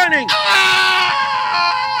 keep running!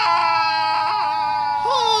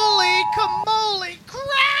 Holy camole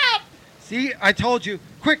crap! See, I told you.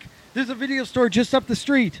 Quick, there's a video store just up the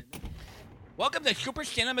street. Welcome to Super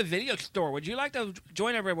Cinema Video Store. Would you like to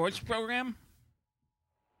join our rewards program?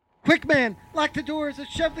 Quick, man, lock the doors and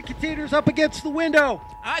shove the containers up against the window.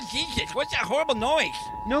 Ah, Jesus, what's that horrible noise?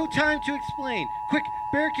 No time to explain. Quick,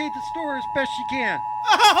 barricade the store as best you can.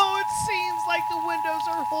 Oh, it seems like the windows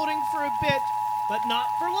are holding for a bit, but not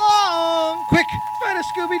for long. Quick, find a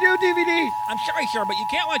Scooby-Doo DVD. I'm sorry, sir, but you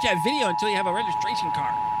can't watch that video until you have a registration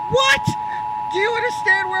card. What? Do you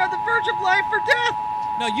understand we're on the verge of life or death?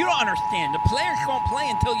 No, you don't understand. The players won't play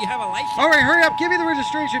until you have a license. All right, hurry up. Give me the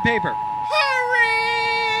registration paper. Hurry!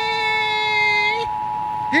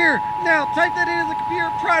 Here, now, type that into the computer.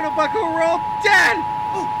 Prado Bucko, we're all dead.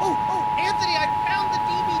 Oh, Anthony, I found the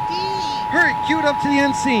DVD. Hurry, cue it up to the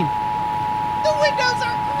end scene. The windows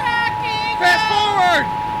are cracking. Fast forward.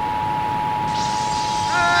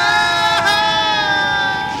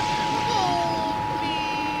 Hold me.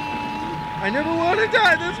 I never want to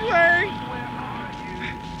die this way.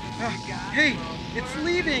 Hey, it's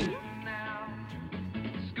leaving.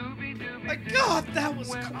 My God, that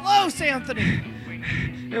was close, Anthony.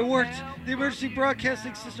 It worked. The Emergency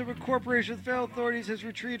Broadcasting System Incorporation with federal authorities has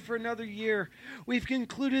retreated for another year. We've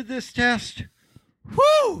concluded this test.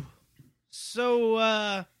 Whew!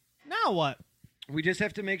 So, Now what? We just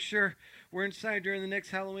have to make sure we're inside during the next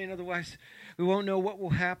Halloween, otherwise we won't know what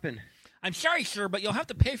will happen. I'm sorry, sir, but you'll have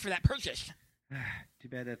to pay for that purchase. Too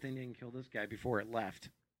bad that thing didn't kill this guy before it left.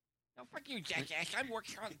 No, fuck you, jackass. I'm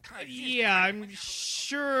working on time. Yeah, I'm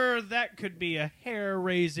sure that could be a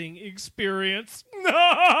hair-raising experience.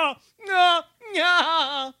 No!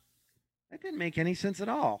 That didn't make any sense at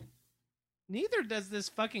all. Neither does this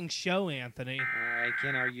fucking show, Anthony. I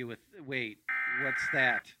can't argue with... Wait, what's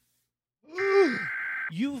that?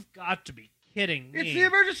 You've got to be kidding me. It's the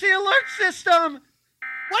emergency alert system!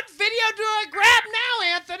 What video do I grab now,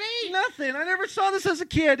 Anthony? Nothing. I never saw this as a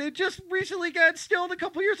kid. It just recently got installed a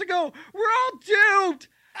couple years ago. We're all doomed!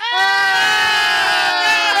 Ah!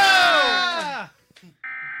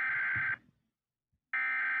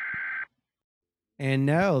 And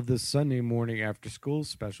now the Sunday Morning After School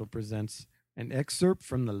Special presents an excerpt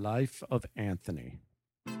from the life of Anthony.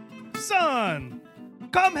 Son,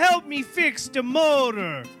 come help me fix the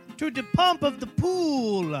motor to the pump of the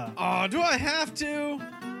pool. Oh, do I have to?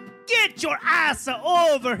 Get your ass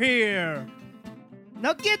over here.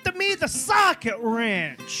 Now get to me the socket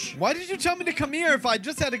wrench. Why did you tell me to come here if I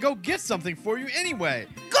just had to go get something for you anyway?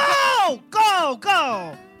 Go! Go!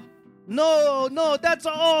 Go! No, that's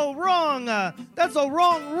all wrong. That's a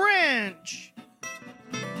wrong wrench.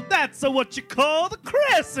 That's what you call the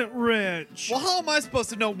crescent wrench. Well, how am I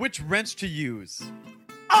supposed to know which wrench to use?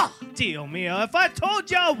 Oh, Dio mio, if I told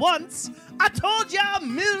ya once, I told ya a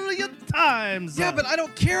million times. Yeah, but I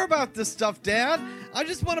don't care about this stuff, Dad. I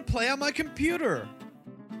just want to play on my computer.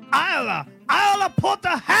 I'll put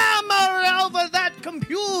a hammer over that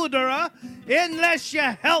computer unless you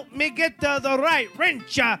help me get to the right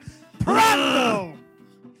wrench. Pronto!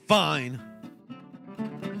 Fine.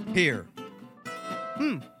 Here.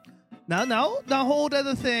 Now hold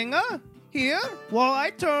the thing. Here, while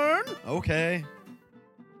I turn. Okay.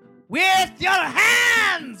 With your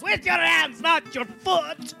hands! With your hands, not your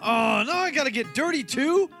foot! Oh, now I gotta get dirty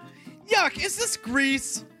too? Yuck, is this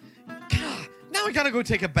grease? God, now I gotta go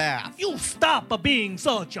take a bath. You stop being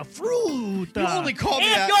such a fruit! You only called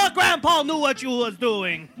me if that. your grandpa knew what you was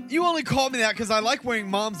doing! You only called me that because I like wearing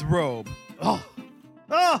Mom's robe. Oh,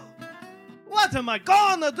 what am I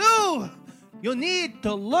gonna do? You need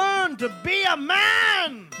to learn to be a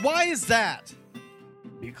man! Why is that?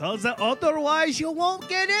 Because otherwise you won't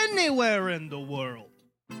get anywhere in the world.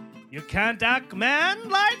 You can't act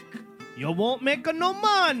man-like, you won't make no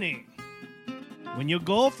money. When you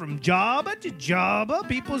go from job to job,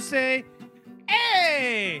 people say,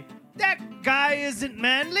 hey, that guy isn't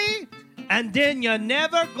manly, and then you're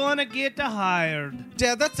never gonna get hired.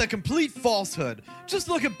 Dad, that's a complete falsehood. Just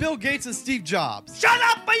look at Bill Gates and Steve Jobs. Shut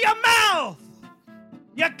up with your mouth!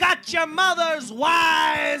 You got your mother's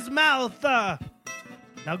wise mouth.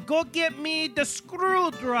 Now go get me the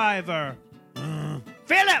screwdriver.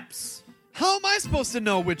 Phillips! How am I supposed to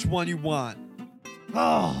know which one you want?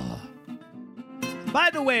 Oh.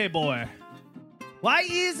 By the way, boy, why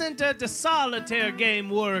isn't the solitaire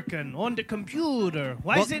game working on the computer?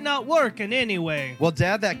 Why is it not working anyway? Well,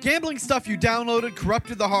 Dad, that gambling stuff you downloaded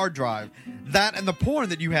corrupted the hard drive. That and the porn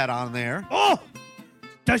that you had on there. Oh!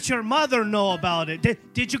 Does your mother know about it?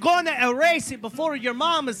 Did you go on to erase it before your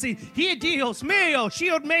mama see? Here, Dios mío,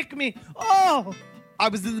 she would make me... Oh! I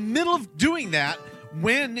was in the middle of doing that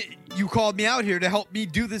when you called me out here to help me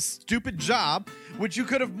do this stupid job, which you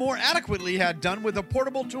could have more adequately had done with a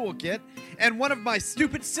portable toolkit and one of my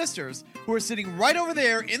stupid sisters who are sitting right over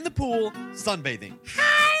there in the pool sunbathing.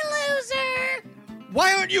 Hi, loser!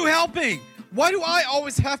 Why aren't you helping? Why do I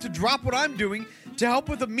always have to drop what I'm doing to help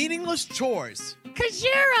with the meaningless chores? 'Cause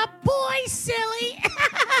you're a boy, silly.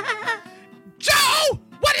 Joe!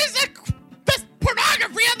 What is it? This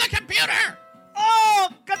pornography on the computer! Oh,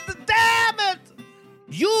 God damn it!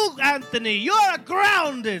 You, Anthony, you're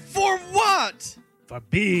grounded. For what? For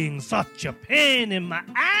being such a pain in my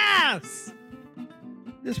ass.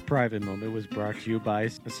 This private moment was brought to you by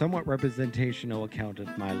a somewhat representational account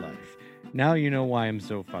of my life. Now you know why I'm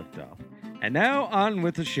so fucked up. And now on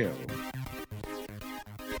with the show.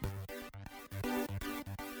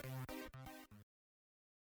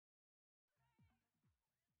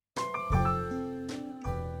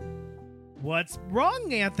 What's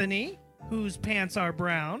wrong, Anthony? Whose pants are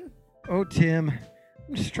brown? Oh, Tim,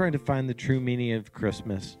 I'm just trying to find the true meaning of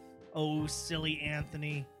Christmas. Oh, silly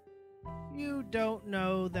Anthony. You don't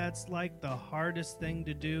know that's like the hardest thing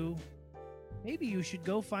to do? Maybe you should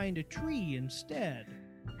go find a tree instead.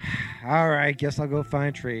 All right, guess I'll go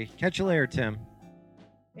find a tree. Catch you later, Tim.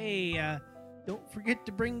 Hey, don't forget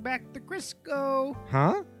to bring back the Crisco.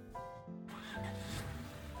 Huh?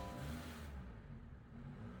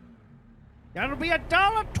 That'll be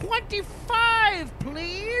 $1.25,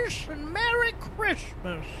 please, and Merry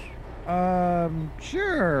Christmas.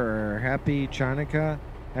 Sure. Happy Chanukah.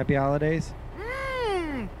 Happy holidays.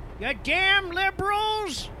 You damn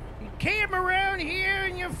liberals! You came around here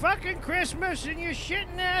and your fucking Christmas and your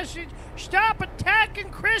shitting asses. Stop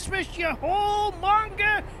attacking Christmas, you whole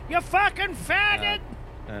monger! You fucking faggot!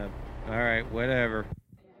 All right, whatever.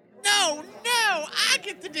 No, I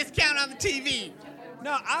get the discount on the TV.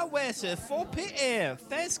 No, I wasted 4 p.m.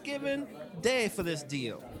 Thanksgiving Day for this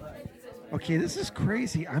deal. Okay, this is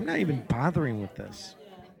crazy. I'm not even bothering with this.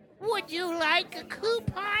 Would you like a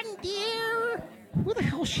coupon, dear? Who the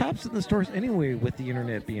hell shops in the stores anyway with the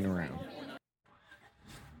internet being around?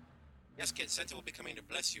 Yes, kids, Santa will be coming to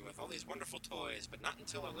bless you with all these wonderful toys, but not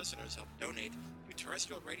until our listeners help donate to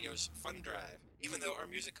Terrestrial Radio's Fund Drive. Even though our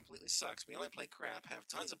music completely sucks, we only play crap, have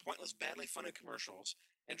tons of pointless, badly funded commercials,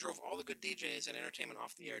 and drove all the good DJs and entertainment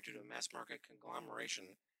off the air due to mass market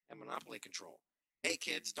conglomeration and monopoly control. Hey,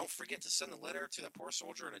 kids, don't forget to send the letter to the poor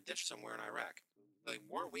soldier in a ditch somewhere in Iraq. The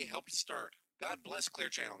war we helped start. God bless Clear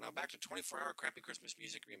Channel. Now back to 24-hour crappy Christmas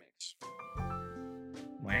music remix.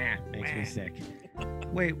 Wah, makes me sick.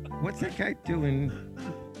 Wait, what's that guy doing?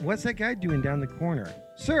 What's that guy doing down the corner?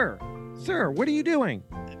 Sir, what are you doing?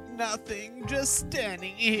 Nothing, just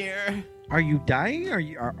standing here. Are you dying? Are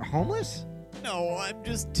you homeless? No, I'm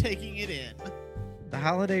just taking it in. The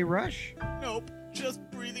holiday rush? Nope, just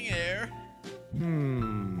breathing air.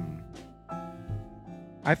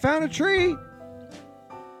 I found a tree.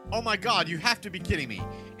 Oh my god, you have to be kidding me.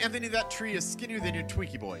 Anthony, that tree is skinnier than your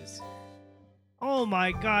Twinkie boys. Oh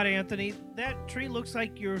my god, Anthony, that tree looks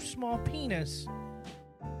like your small penis.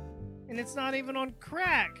 And it's not even on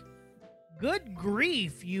crack. Good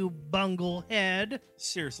grief, you bunglehead.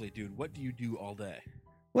 Seriously, dude, what do you do all day?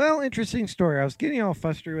 Well, interesting story. I was getting all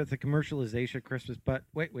frustrated with the commercialization of Christmas, but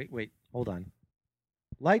wait. Hold on.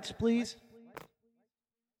 Lights, please.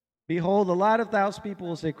 Behold, a lot of thousand people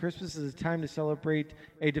will say Christmas is a time to celebrate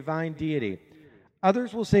a divine deity.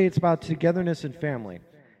 Others will say it's about togetherness and family.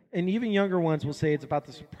 And even younger ones will say it's about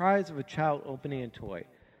the surprise of a child opening a toy.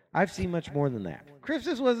 I've seen much more than that.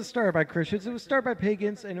 Christmas wasn't started by Christians, it was started by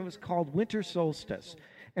pagans, and it was called winter solstice.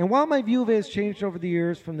 And while my view of it has changed over the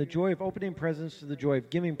years from the joy of opening presents to the joy of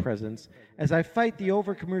giving presents, as I fight the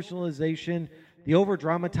over-commercialization, the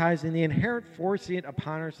over-dramatizing, the inherent forcing it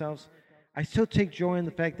upon ourselves, I still take joy in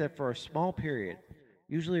the fact that for a small period,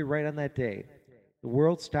 usually right on that day, the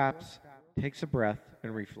world stops, takes a breath,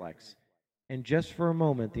 and reflects. And just for a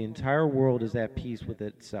moment, the entire world is at peace with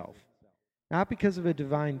itself. Not because of a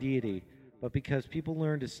divine deity, but because people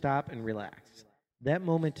learn to stop and relax. That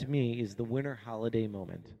moment to me is the winter holiday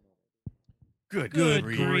moment. Good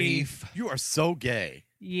grief. You are so gay.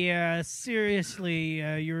 Yeah, seriously,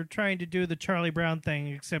 you were trying to do the Charlie Brown thing,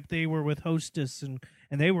 except they were with Hostess, and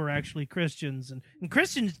they were actually Christians. And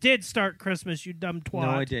Christians did start Christmas, you dumb twat. No,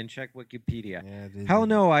 I didn't. Check Wikipedia. Yeah, Hell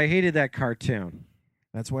no, I hated that cartoon.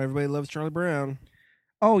 That's why everybody loves Charlie Brown.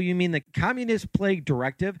 Oh, you mean the communist plague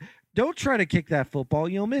directive? Don't try to kick that football.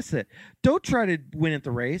 You'll miss it. Don't try to win at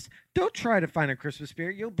the race. Don't try to find a Christmas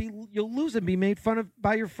spirit. You'll lose and be made fun of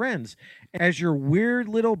by your friends. As your weird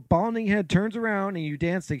little balding head turns around and you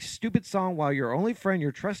dance a stupid song while your only friend,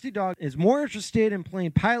 your trusty dog, is more interested in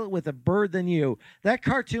playing pilot with a bird than you. That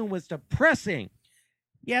cartoon was depressing.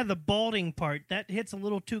 Yeah, the balding part, that hits a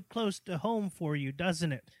little too close to home for you,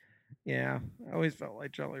 doesn't it? Yeah, I always felt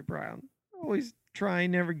like Charlie Brown. Always try,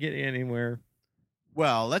 never get anywhere.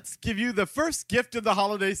 Well, let's give you the first gift of the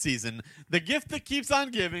holiday season. The gift that keeps on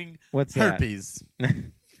giving. What's that? Herpes.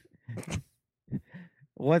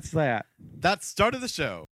 What's that? That's start of the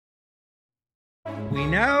show. We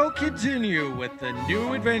now continue with the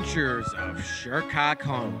new adventures of Sherlock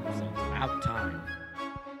Holmes. It's about time.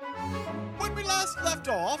 When we last left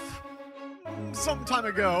off, some time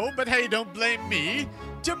ago, but hey, don't blame me,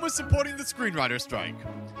 Tim was supporting the screenwriter strike.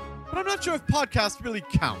 But I'm not sure if podcast really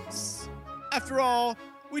counts. After all,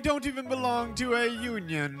 we don't even belong to a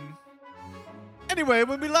union. Anyway,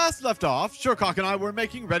 when we last left off, Sherlock and I were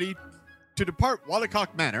making ready to depart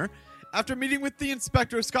Wallicock Manor after meeting with the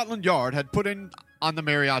inspector Scotland Yard had put in on the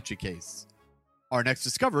mariachi case. Our next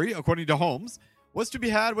discovery, according to Holmes, was to be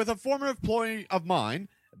had with a former employee of mine,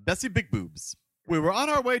 Bessie Big Boobs. We were on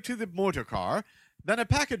our way to the motor car, then a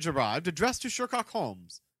package arrived addressed to Sherlock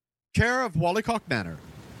Holmes, care of Wallicock Manor.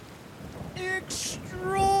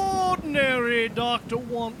 Extraordinary, Dr.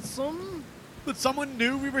 Watson. But someone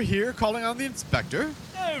knew we were here calling on the inspector?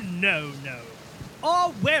 Oh, no.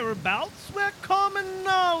 Our whereabouts were common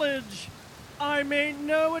knowledge. I made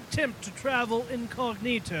no attempt to travel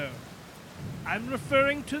incognito. I'm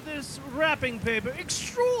referring to this wrapping paper.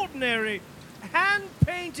 Extraordinary.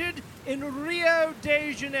 hand-painted in Rio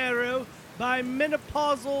de Janeiro by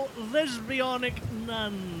menopausal lesbianic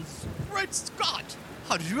nuns. Great Scott!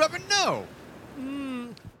 How did you ever know?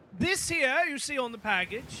 This here, you see on the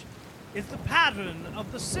package, is the pattern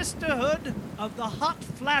of the Sisterhood of the Hot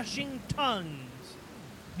Flashing Tongues.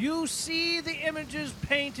 You see the images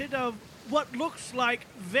painted of what looks like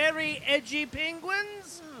very edgy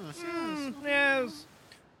penguins? Yes.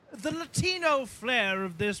 The Latino flair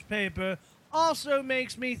of this paper also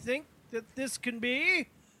makes me think that this can be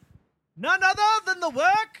none other than the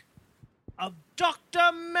work of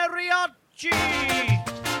Dr. Mariachi.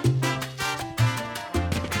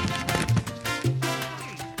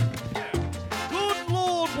 Good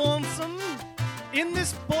Lord, Watson. In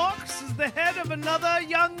this box is the head of another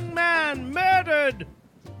young man murdered.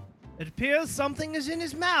 It appears something is in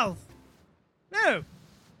his mouth. No,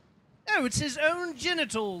 it's his own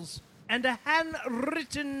genitals and a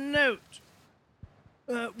handwritten note.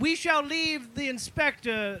 We shall leave the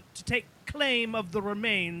inspector to take claim of the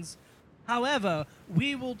remains. However,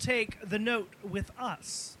 we will take the note with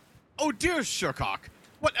us. Oh dear, Shercock.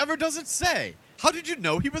 Whatever does it say? How did you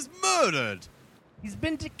know he was murdered? He's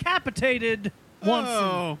been decapitated, Watson.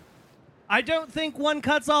 Oh. I don't think one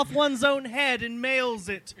cuts off one's own head and mails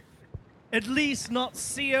it. At least not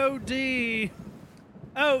COD.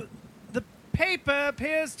 Oh, the paper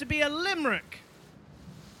appears to be a limerick.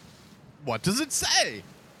 What does it say?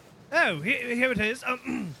 Oh, here it is.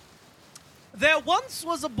 There once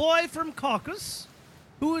was a boy from Caucasus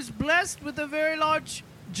who was blessed with a very large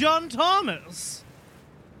John Thomas.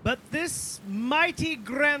 But this mighty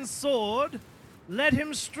grand sword led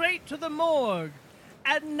him straight to the morgue.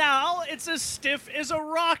 And now it's as stiff as a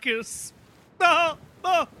raucous.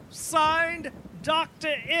 Signed,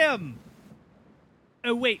 Dr. M.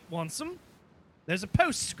 Oh, wait, Watson. There's a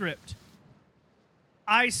postscript.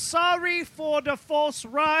 I sorry for the false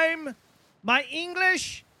rhyme. My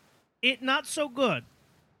English, it not so good.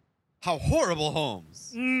 How horrible,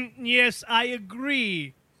 Holmes. Yes, I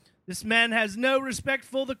agree. This man has no respect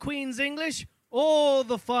for the Queen's English or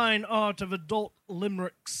the fine art of adult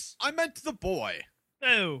limericks. I meant the boy.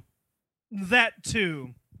 Oh, that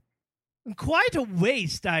too. Quite a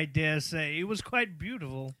waste, I dare say. It was quite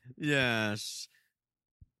beautiful. Yes.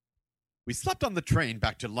 We slept on the train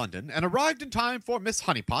back to London and arrived in time for Miss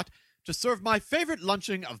Honeypot to serve my favorite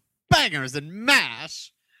luncheon of bangers and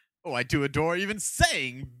mash. Oh, I do adore even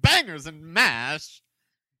saying bangers and mash.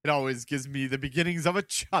 It always gives me the beginnings of a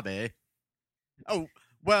chubby. Oh,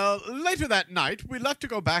 well, later that night, we left to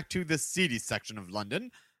go back to the seedy section of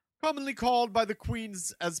London, commonly called by the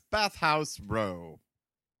Queens as Bathhouse Row.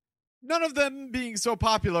 None of them being so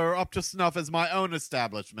popular or up to snuff as my own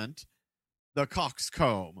establishment, the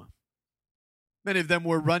Coxcomb. Many of them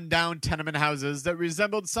were run-down tenement houses that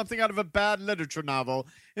resembled something out of a bad literature novel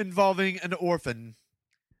involving an orphan.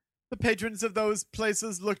 The patrons of those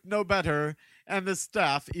places looked no better, and the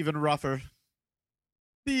staff even rougher.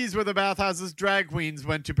 These were the bathhouses drag queens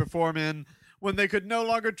went to perform in when they could no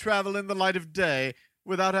longer travel in the light of day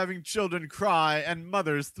without having children cry and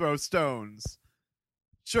mothers throw stones.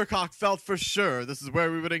 Shercock felt for sure this is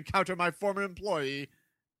where we would encounter my former employee,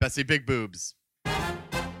 Bessie Big Boobs.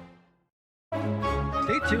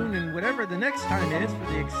 Stay tuned, and whatever the next time is, for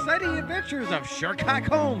the exciting adventures of Sherlock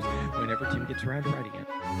Holmes, whenever Tim gets around to writing it.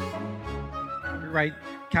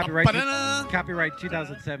 Copyright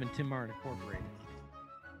 2007, Tim Martin Incorporated.